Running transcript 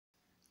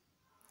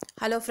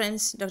Hello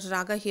friends, Dr.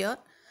 Raga here.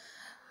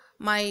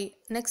 My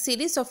next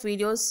series of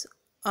videos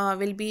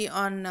will be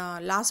on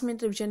last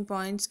minute revision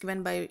points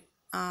given by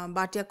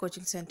Bhatia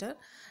Coaching Center.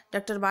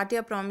 Dr.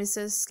 Bhatia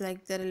promises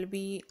like there will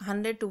be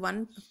 100 to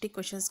 150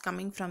 questions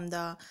coming from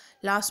the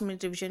last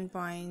minute revision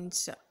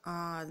points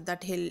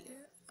that he'll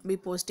be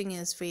posting in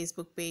his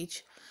Facebook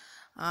page,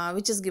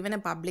 which is given a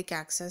public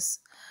access.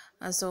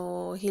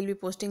 So he'll be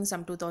posting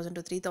some 2000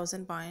 to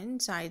 3000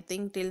 points. I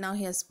think till now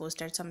he has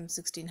posted some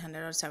 1600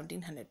 or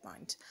 1700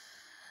 points.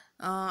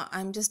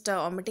 I'm just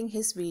omitting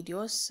his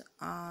videos,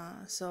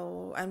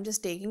 so I'm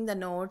just taking the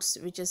notes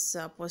which is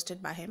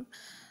posted by him.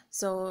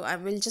 So I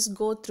will just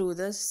go through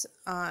this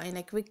in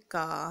a quick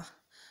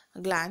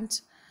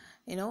glance.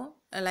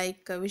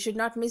 We should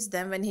not miss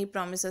them when he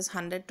promises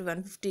 100 to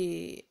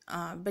 150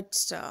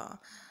 bits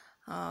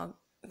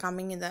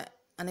coming in the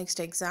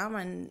next exam,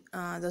 and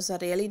those are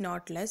really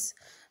not less.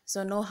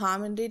 So no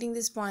harm in reading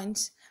these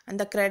points, and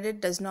the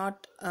credit does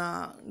not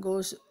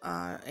goes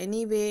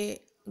anyway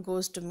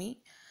goes to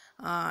me.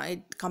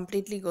 It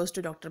completely goes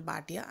to Dr.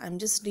 Bhatia. I'm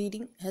just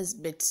reading his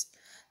bits,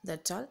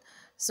 that's all.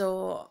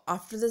 So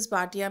after this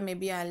Bhatia,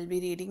 maybe I'll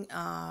be reading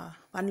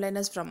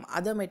one-liners from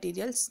other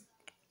materials.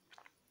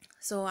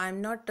 So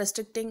I'm not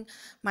restricting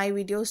my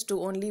videos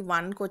to only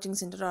one coaching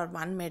center or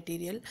one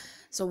material.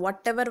 So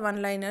whatever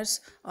one-liners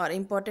are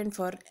important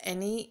for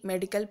any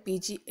medical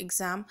PG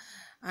exam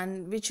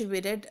and which will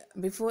be read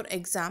before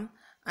exam,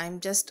 I'm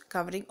just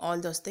covering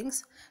all those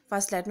things.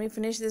 First, let me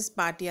finish this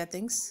Bhatia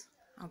things.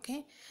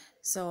 Okay.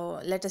 So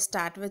let us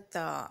start with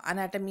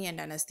anatomy and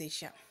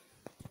anesthesia.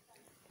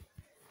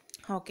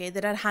 Okay,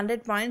 there are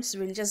 100 points.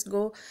 We'll just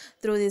go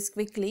through this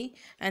quickly,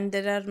 and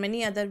there are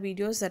many other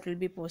videos that will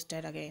be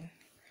posted again.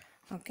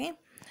 Okay,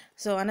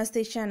 so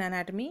anesthesia and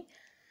anatomy.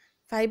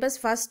 Fibers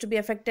first to be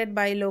affected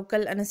by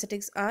local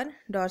anesthetics are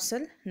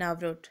dorsal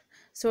nerve root.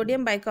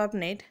 Sodium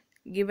bicarbonate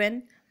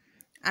given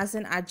as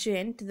an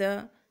adjuvant to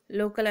the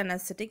local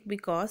anesthetic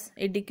because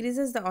it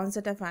decreases the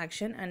onset of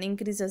action and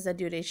increases the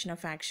duration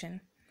of action.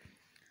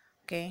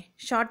 Okay,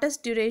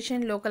 shortest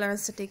duration local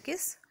anesthetic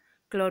is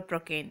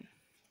chlorprocaine.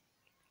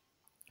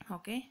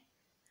 Okay,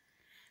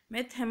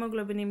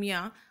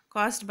 methemoglobinemia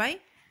caused by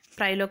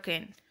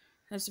prilocaine.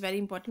 That's very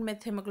important.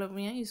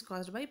 Methemoglobinemia is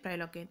caused by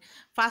prilocaine.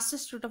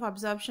 Fastest route of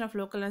absorption of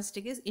local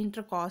anesthetic is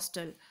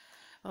intercostal.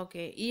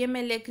 Okay,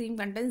 EMLA cream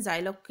contains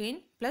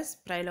xylocaine plus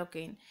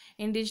prilocaine.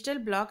 In digital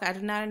block,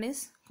 adrenaline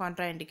is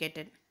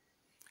contraindicated.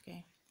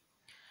 Okay.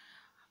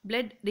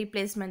 Blood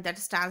replacement, that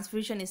is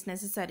transfusion, is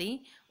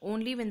necessary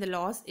only when the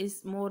loss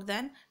is more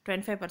than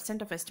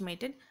 25% of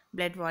estimated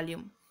blood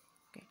volume.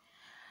 Okay.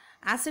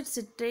 Acid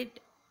citrate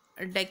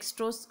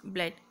dextrose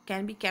blood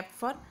can be kept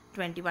for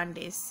 21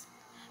 days.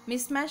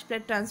 Mismatched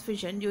blood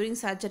transfusion during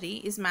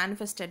surgery is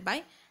manifested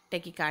by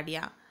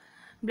tachycardia.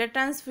 Blood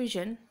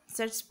transfusion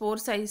set spore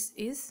size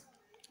is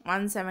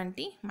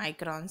 170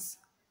 microns.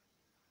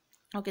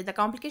 Okay, the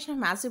complication of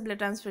massive blood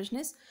transfusion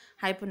is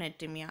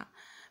hyponatremia.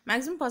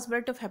 Maximum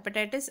possibility of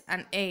hepatitis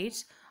and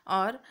AIDS,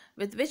 or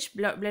with which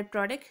blood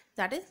product,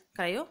 that is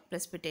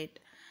cryoprecipitate.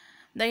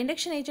 The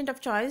induction agent of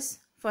choice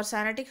for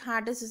cyanotic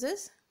heart disease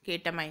is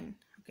ketamine.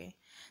 Okay.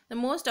 The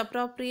most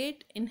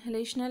appropriate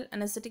inhalational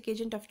anesthetic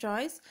agent of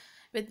choice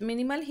with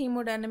minimal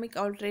hemodynamic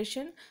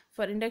alteration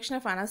for induction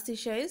of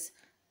anesthesia is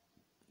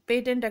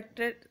patent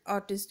ductus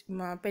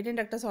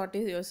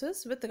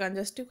arteriosus with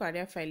congestive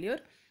cardiac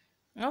failure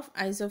of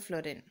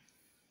isoflurane.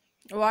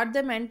 What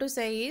they meant to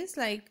say is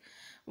like,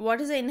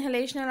 what is the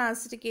inhalational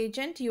anesthetic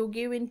agent you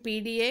give in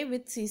PDA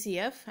with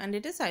CCF, and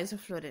it is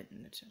isoflurane.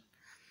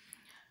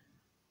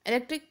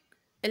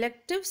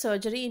 Elective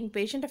surgery in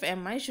patient of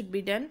MI should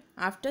be done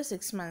after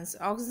 6 months.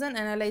 Oxygen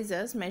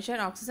analyzers measure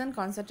oxygen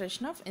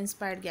concentration of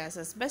inspired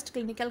gases. Best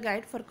clinical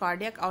guide for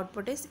cardiac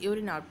output is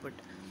urine output.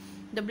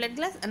 The blood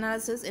gas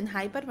analysis in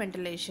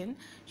hyperventilation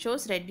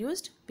shows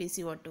reduced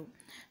PCO2.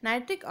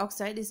 Nitric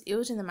oxide is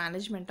used in the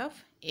management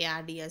of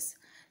ARDS.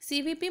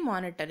 CVP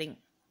monitoring.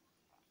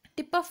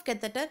 Tip of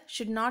catheter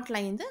should not lie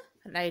in the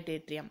right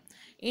atrium.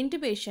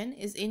 Intubation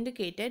is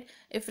indicated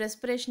if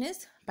respiration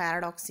is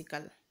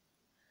paradoxical.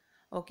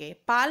 Okay,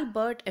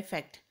 Pall-Bert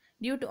effect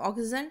due to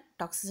oxygen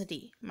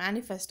toxicity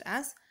manifest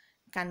as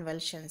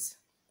convulsions.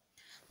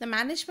 The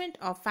management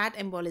of fat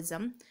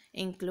embolism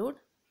include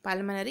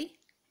pulmonary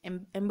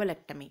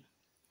embolectomy.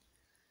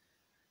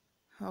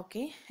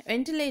 Okay,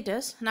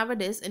 ventilators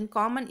nowadays in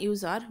common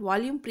use are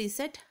volume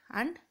preset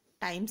and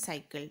time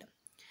cycled.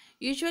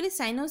 Usually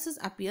cyanosis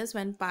appears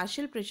when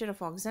partial pressure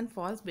of oxygen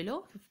falls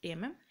below 50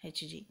 mm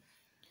Hg.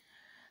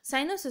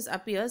 Cyanosis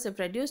appears if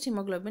reduced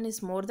hemoglobin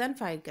is more than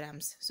 5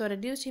 grams. So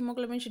reduced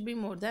hemoglobin should be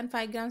more than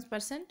 5 grams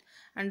percent,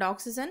 and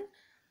oxygen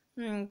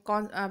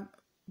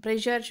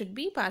pressure should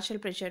be, partial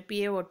pressure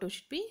PaO2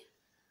 should be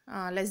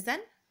less than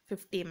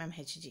 50 mm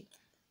Hg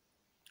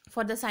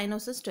for the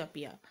cyanosis to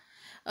appear.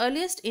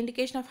 Earliest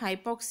indication of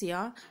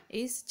hypoxia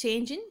is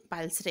change in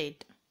pulse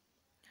rate.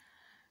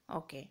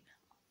 Okay.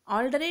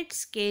 Alderate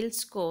scale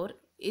score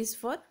is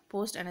for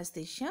post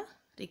anesthesia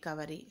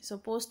recovery. So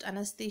post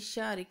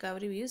anesthesia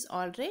recovery we use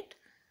Alderate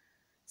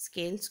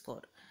scale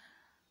score.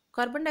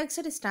 Carbon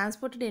dioxide is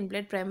transported in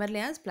blood primarily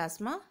as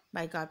plasma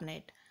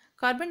bicarbonate.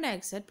 Carbon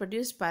dioxide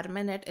produced per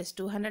minute is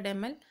 200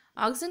 ml.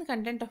 Oxygen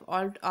content of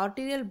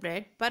arterial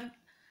blood per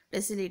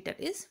deciliter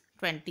is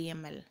 20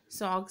 ml.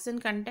 So oxygen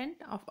content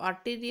of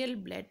arterial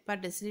blood per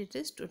deciliter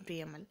is 20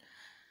 ml.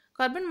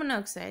 Carbon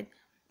monoxide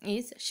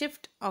is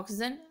shift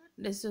oxygen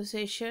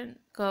dissociation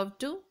curve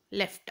to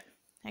left.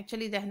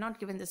 Actually, they have not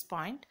given this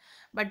point,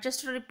 but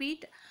just to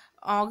repeat,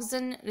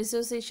 oxygen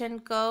dissociation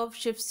curve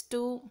shifts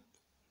to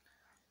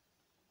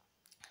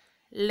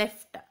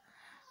left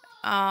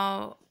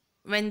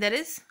when there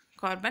is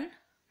carbon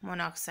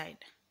monoxide.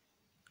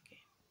 Okay.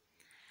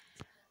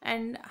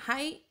 And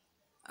high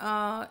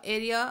high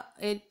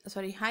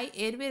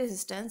airway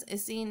resistance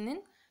is seen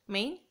in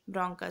main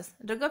bronchus.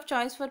 Drug of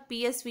choice for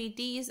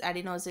PSVT is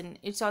adenosine.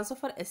 It's also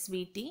for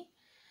SVT,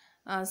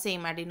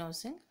 same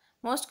adenosine.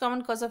 Most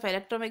common cause of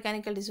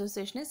electromechanical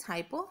dissociation is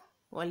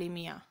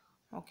hypovolemia.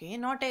 Okay,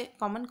 not a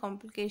common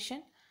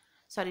complication.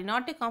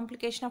 Not a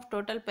complication of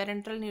total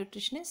parenteral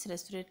nutrition is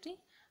respiratory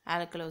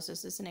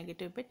alkalosis is a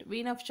negative bit.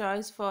 Vein of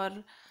choice for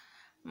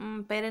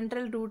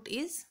parenteral route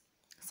is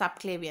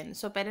subclavian.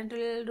 So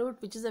parenteral route,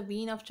 which is a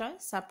vein of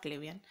choice,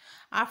 subclavian.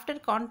 After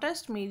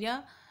contrast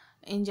media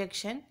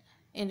injection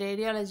in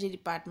radiology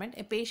department,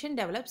 a patient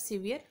develops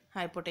severe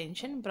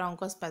hypotension,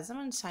 bronchospasm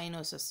and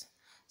cyanosis.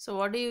 So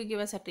what do you give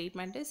as a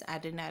treatment is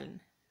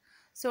adrenaline.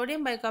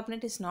 Sodium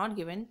bicarbonate is not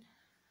given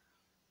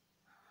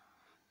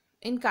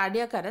in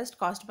cardiac arrest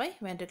caused by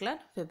ventricular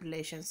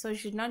fibrillation. So you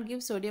should not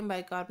give sodium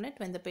bicarbonate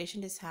when the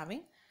patient is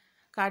having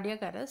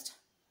cardiac arrest,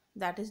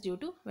 that is due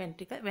to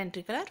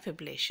ventricular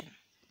fibrillation.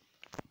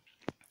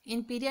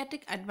 In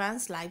pediatric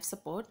advanced life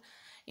support,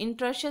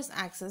 intraosseous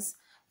access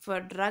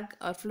for drug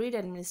or fluid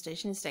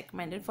administration is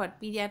recommended for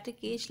pediatric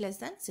age less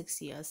than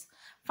 6 years.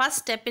 First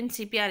step in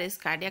CPR is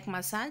cardiac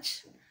massage.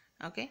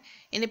 Okay.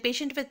 In a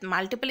patient with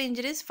multiple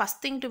injuries,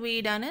 first thing to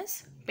be done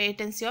is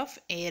patency of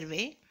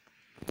airway.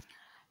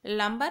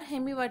 Lumbar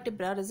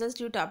hemivertebra results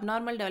due to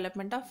abnormal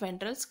development of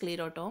ventral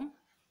sclerotome.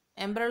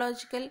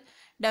 Embryological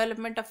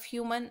development of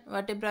human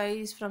vertebra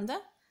is from the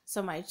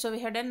somite. So we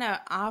had done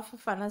half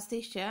of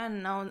anesthesia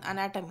and now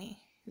anatomy.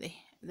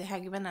 They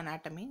have given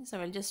anatomy. So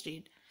we'll just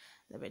read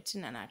the bits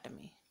in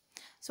anatomy.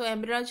 So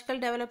embryological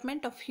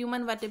development of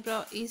human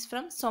vertebra is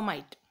from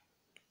somite.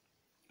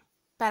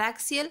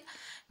 Paraxial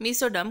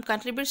mesoderm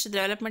contributes to the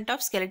development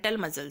of skeletal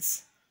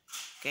muscles.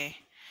 Okay.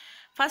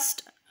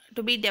 First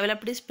to be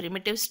developed is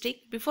primitive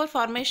stick. Before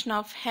formation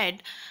of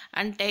head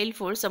and tail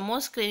folds, the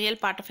most cranial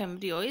part of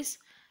embryo is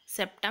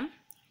septum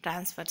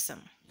transversum.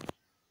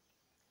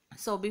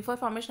 So before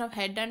formation of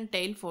head and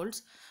tail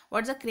folds,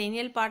 what's the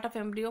cranial part of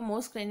embryo?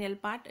 Most cranial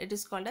part, it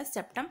is called as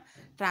septum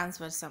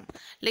transversum.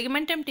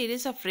 Ligamentum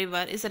teres of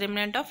river is a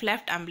remnant of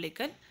left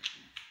umbilical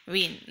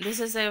vein.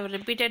 This is a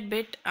repeated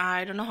bit.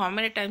 I don't know how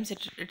many times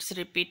it's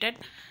repeated.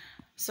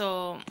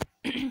 So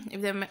if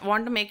they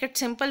want to make it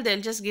simple, they'll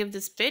just give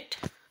this bit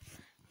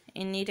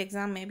in NEET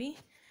exam maybe.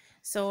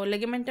 So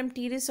ligamentum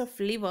teres of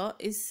liver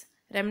is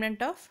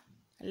remnant of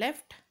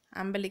left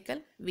umbilical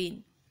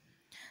vein.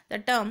 The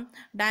term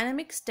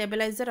dynamic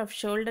stabilizer of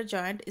shoulder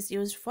joint is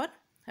used for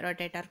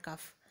rotator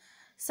cuff.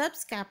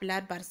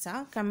 Subscapular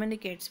bursa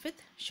communicates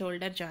with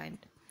shoulder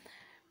joint.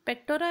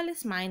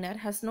 Pectoralis minor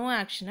has no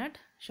action at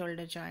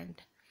shoulder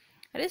joint.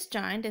 Wrist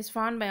joint is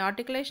formed by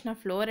articulation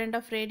of lower end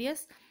of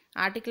radius,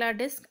 articular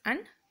disc and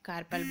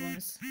carpal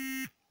bones.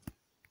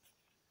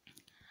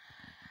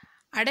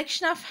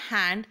 Adduction of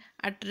hand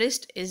at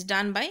wrist is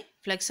done by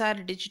flexor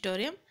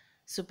digitorum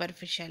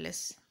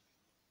superficialis.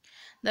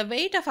 The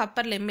weight of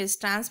upper limb is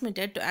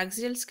transmitted to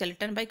axial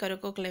skeleton by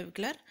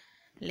corticoclavicular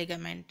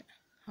ligament.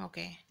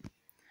 Okay.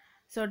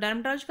 So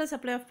dermatological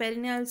supply of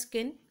perineal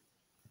skin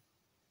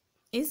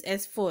is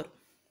S4.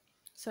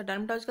 So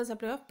dermatological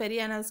supply of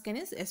perianal skin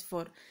is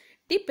S4.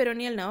 Deep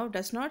peroneal nerve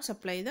does not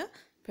supply the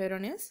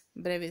peroneus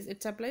brevis.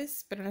 It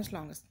supplies peroneus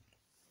longus.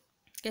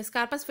 Okay,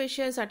 scapus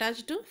fascia is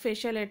attached to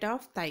fascia lata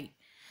of thigh.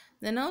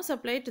 The nerve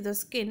supplied to the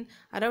skin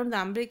around the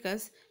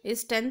umbilicus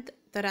is 10th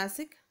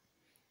thoracic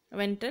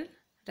ventral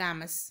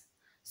ramus.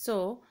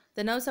 So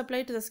the nerve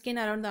supplied to the skin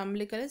around the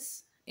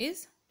umbilicus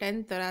is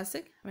 10th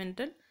thoracic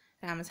ventral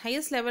ramus.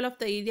 Highest level of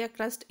the iliac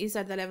crust is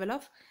at the level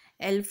of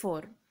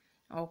L4.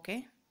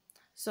 Okay.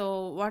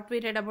 So what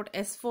we read about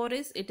S4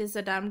 is it is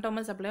the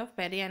dermatomal supply of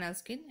perianal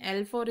skin.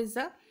 L4 is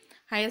the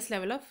highest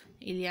level of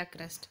iliac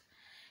crust.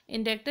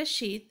 In rectus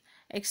sheath,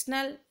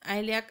 external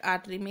iliac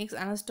artery makes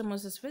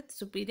anastomosis with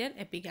superior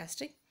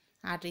epigastric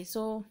artery.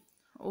 So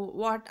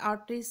what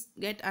arteries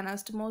get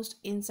anastomosed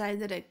inside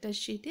the rectus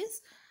sheath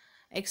is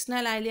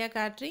external iliac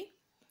artery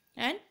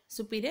and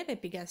superior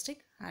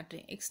epigastric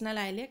artery. External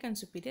iliac and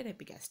superior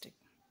epigastric.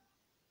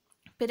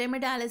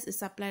 Pyramidalis is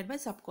supplied by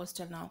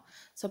subcostal nerve.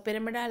 So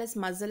pyramidalis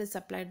muscle is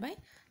supplied by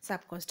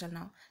subcostal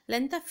nerve.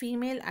 Length of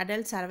female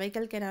adult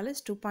cervical canal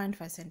is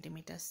 2.5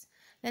 centimeters.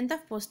 Length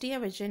of posterior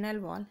vaginal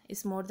wall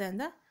is more than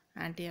the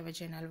anterior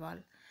vaginal wall.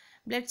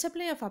 Blood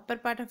supply of upper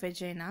part of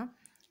vagina,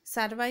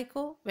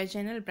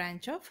 cervico-vaginal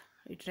branch of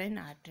uterine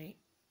artery.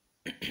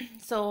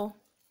 So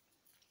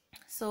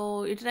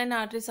So uterine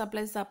artery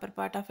supplies the upper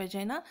part of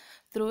vagina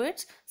through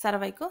its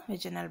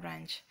cervico-vaginal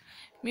branch.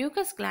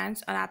 Mucus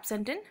glands are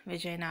absent in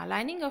vagina.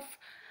 Lining of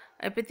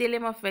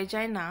epithelium of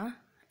vagina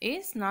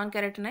is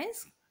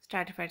non-keratinized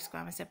stratified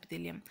squamous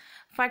epithelium.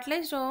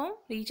 Fertilized ovum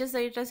reaches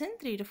the uterus in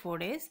 3 to 4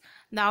 days.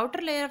 The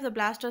outer layer of the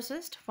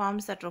blastocyst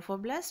forms the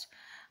trophoblast.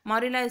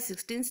 Morula is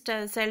 16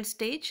 cell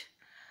stage.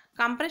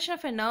 Compression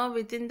of a nerve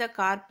within the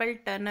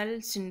carpal tunnel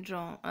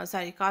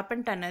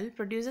carpal tunnel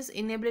produces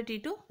inability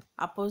to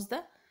oppose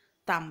the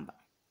thumb.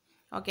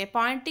 Okay,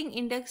 pointing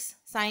index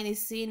sign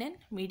is seen in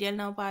medial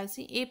nerve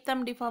palsy. Ape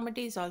thumb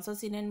deformity is also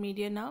seen in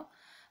medial nerve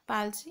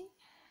palsy.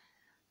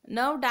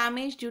 Nerve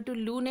damage due to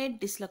lunate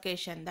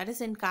dislocation, that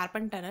is in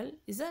carpal tunnel,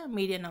 is a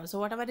medial nerve. So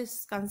whatever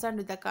is concerned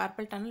with the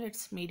carpal tunnel,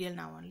 it's medial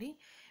nerve only.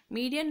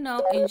 Median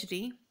nerve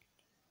injury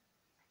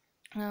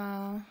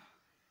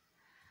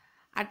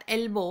at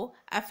elbow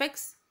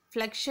affects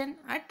flexion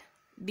at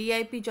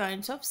DIP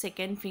joints of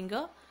second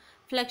finger,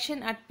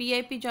 flexion at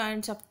PIP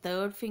joints of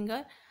third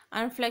finger,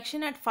 and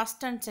flexion at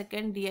first and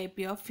second DIP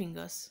of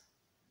fingers.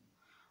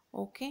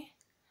 Okay.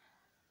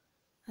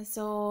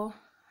 So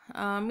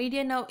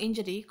median nerve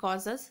injury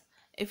causes,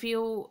 if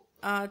you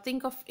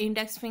think of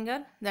index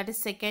finger, that is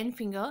second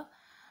finger,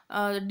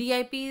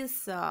 DIP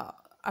is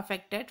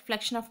affected,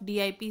 flexion of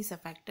DIP is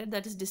affected,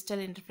 that is distal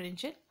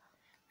interferential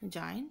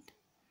joint.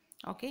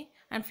 Okay,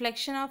 and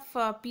flexion of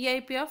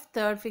PIP of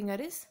third finger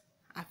is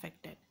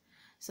affected.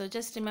 So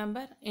just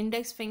remember,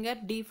 index finger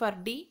D for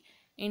D,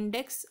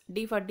 index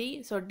D for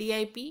D, so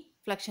DIP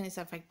flexion is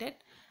affected,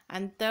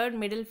 and third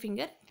middle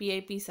finger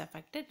PIP is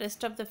affected.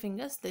 Rest of the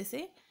fingers, they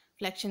say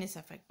flexion is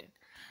affected.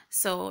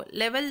 So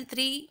level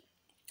 3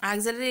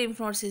 axillary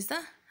lymph nodes is the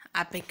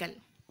apical.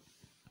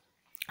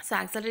 So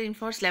axillary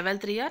lymph nodes level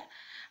 3 are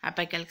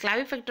apical.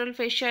 Clavipectoral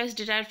fascia is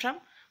derived from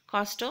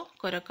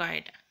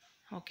costocoracoid.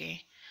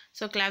 Okay.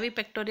 So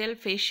clavipectoral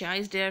fascia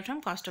is derived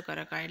from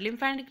costocoracoid.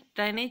 Lymphatic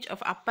drainage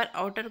of upper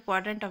outer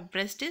quadrant of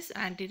breast is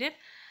anterior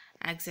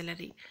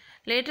axillary.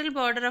 Lateral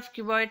border of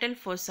cuboidal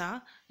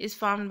fossa is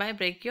formed by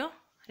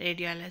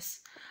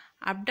brachioradialis.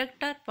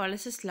 Abductor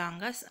pollicis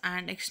longus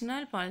and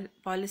external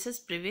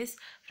pollicis brevis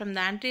from the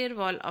anterior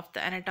wall of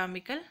the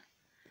anatomical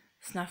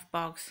snuff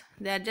box.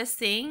 They are just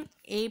saying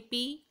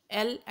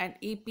APL and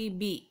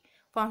EPB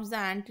forms the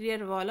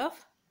anterior wall of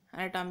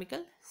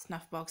anatomical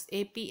snuff box.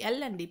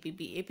 APL and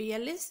EPB.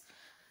 APL is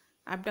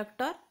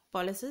abductor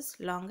pollicis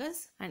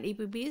longus and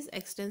EPB is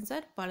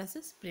extensor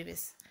pollicis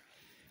brevis.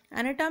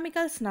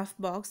 Anatomical snuff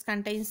box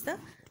contains the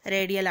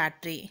radial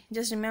artery.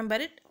 Just remember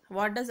it.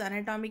 What does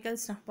anatomical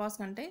snuff box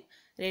contain?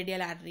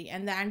 Radial artery,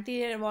 and the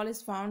anterior wall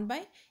is formed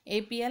by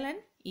APL and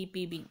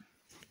EPB.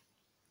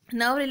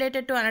 Now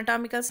related to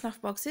anatomical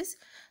snuff box is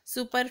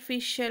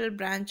superficial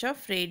branch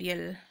of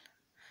radial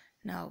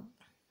nerve.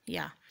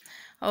 Yeah.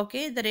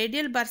 Okay, the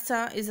radial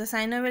bursa is a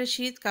synovial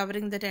sheath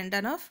covering the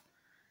tendon of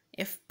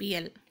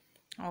FPL.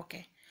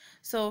 Okay,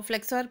 so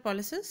flexor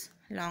pollicis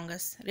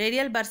longus.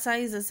 Radial bursa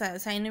is a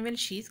synovial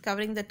sheath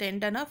covering the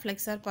tendon of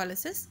flexor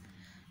pollicis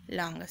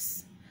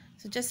longus.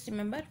 So just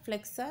remember,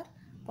 flexor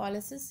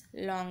pollicis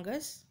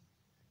longus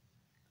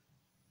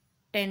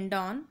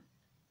tendon,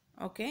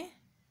 okay,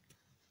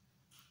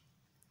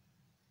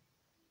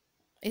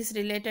 is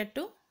related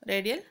to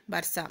radial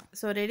bursa.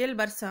 So radial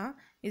bursa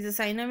is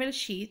a synovial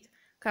sheath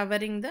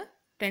covering the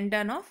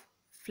tendon of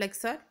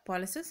flexor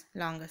pollicis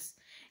longus.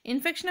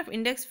 Infection of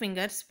index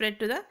finger spread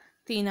to the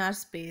thenar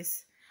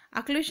space.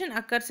 Occlusion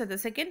occurs at the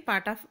second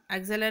part of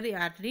axillary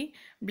artery.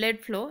 Blood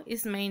flow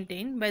is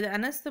maintained by the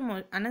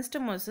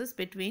anastomosis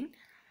between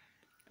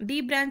D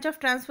branch of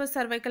transverse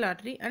cervical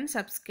artery and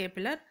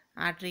subscapular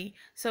artery.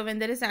 So when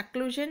there is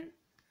occlusion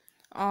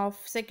of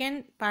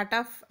second part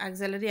of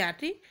axillary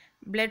artery,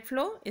 blood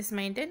flow is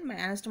maintained by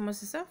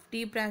anastomosis of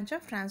D branch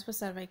of transverse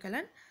cervical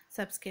and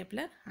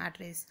subscapular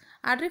arteries.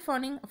 Artery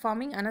forming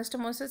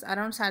anastomosis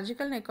around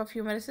surgical neck of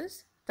humerus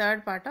is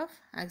third part of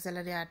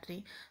axillary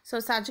artery.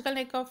 So surgical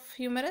neck of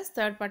humerus,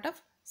 third part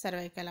of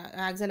cervical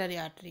axillary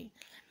artery.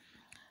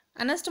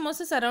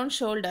 Anastomosis around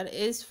shoulder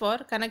is for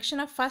connection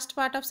of first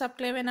part of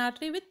subclavian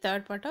artery with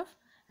third part of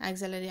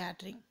axillary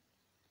artery.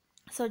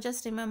 So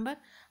just remember,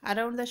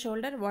 around the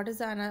shoulder, what is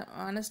the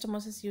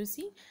anastomosis you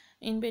see?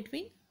 In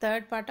between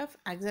third part of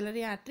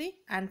axillary artery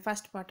and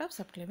first part of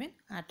subclavian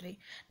artery.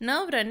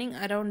 Nerve running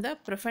around the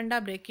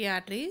profunda brachii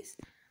artery is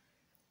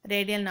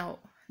radial nerve,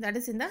 that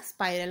is in the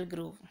spiral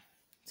groove.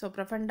 So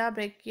profunda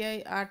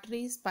brachii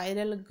artery,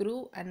 spiral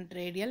groove and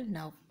radial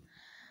nerve.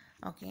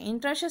 Okay,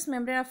 interosseous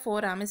membrane of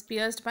forearm is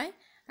pierced by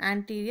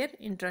anterior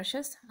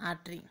interosseous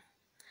artery.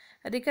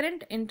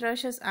 Recurrent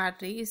interosseous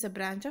artery is a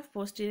branch of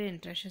posterior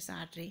interosseous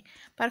artery.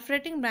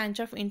 Perforating branch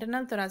of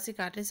internal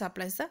thoracic artery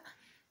supplies the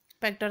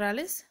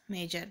pectoralis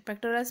major.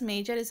 Pectoralis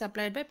major is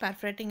supplied by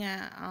perforating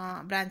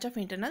branch of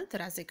internal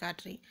thoracic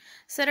artery.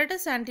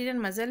 Serratus anterior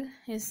muscle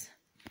is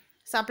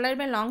supplied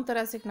by long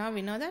thoracic nerve,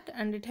 we know that,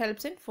 and it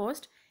helps in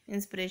forced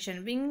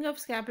inspiration. Winging of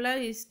scapula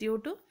is due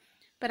to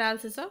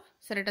paralysis of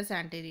serratus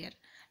anterior.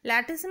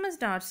 Latissimus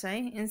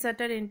dorsi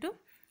inserted into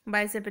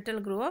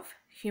bicipital groove of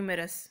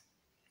humerus.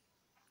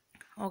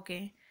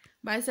 Okay,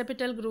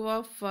 Bicipital groove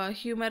of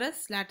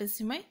humerus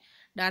latissimi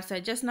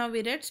darsi. Just now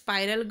we read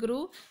spiral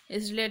groove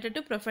is related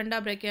to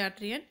profunda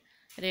brachioartery and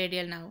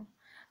radial nerve.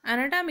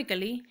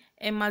 Anatomically,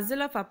 a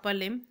muscle of upper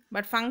limb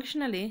but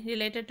functionally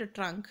related to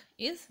trunk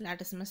is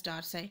latissimus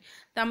dorsi.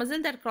 The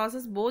muscle that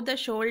crosses both the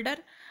shoulder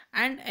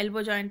and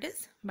elbow joint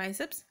is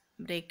biceps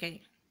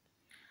brachii.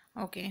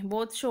 Okay,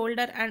 both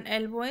shoulder and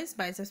elbow is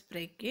biceps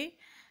brachii.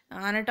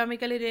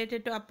 Anatomically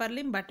related to upper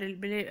limb but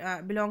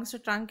belongs to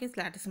trunk is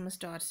latissimus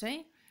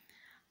dorsi.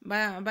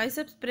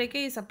 Biceps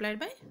brachii is supplied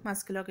by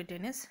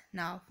musculocutaneous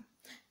nerve.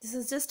 This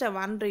is just a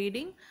one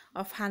reading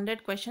of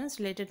 100 questions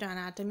related to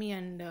anatomy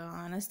and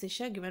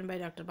anesthesia given by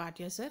Dr.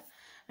 Bhatia sir.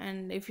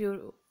 And if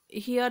you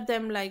hear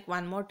them like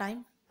one more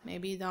time,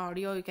 maybe the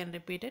audio you can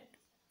repeat it.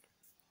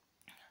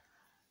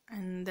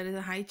 And there is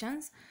a high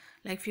chance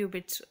like few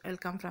bits will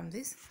come from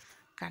this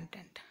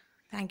content.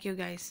 Thank you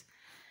guys.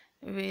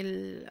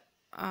 We'll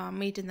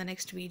meet in the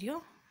next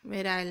video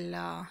where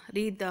I'll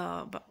read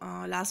the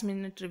last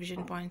minute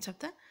revision points of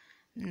the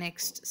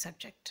next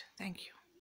subject. Thank you.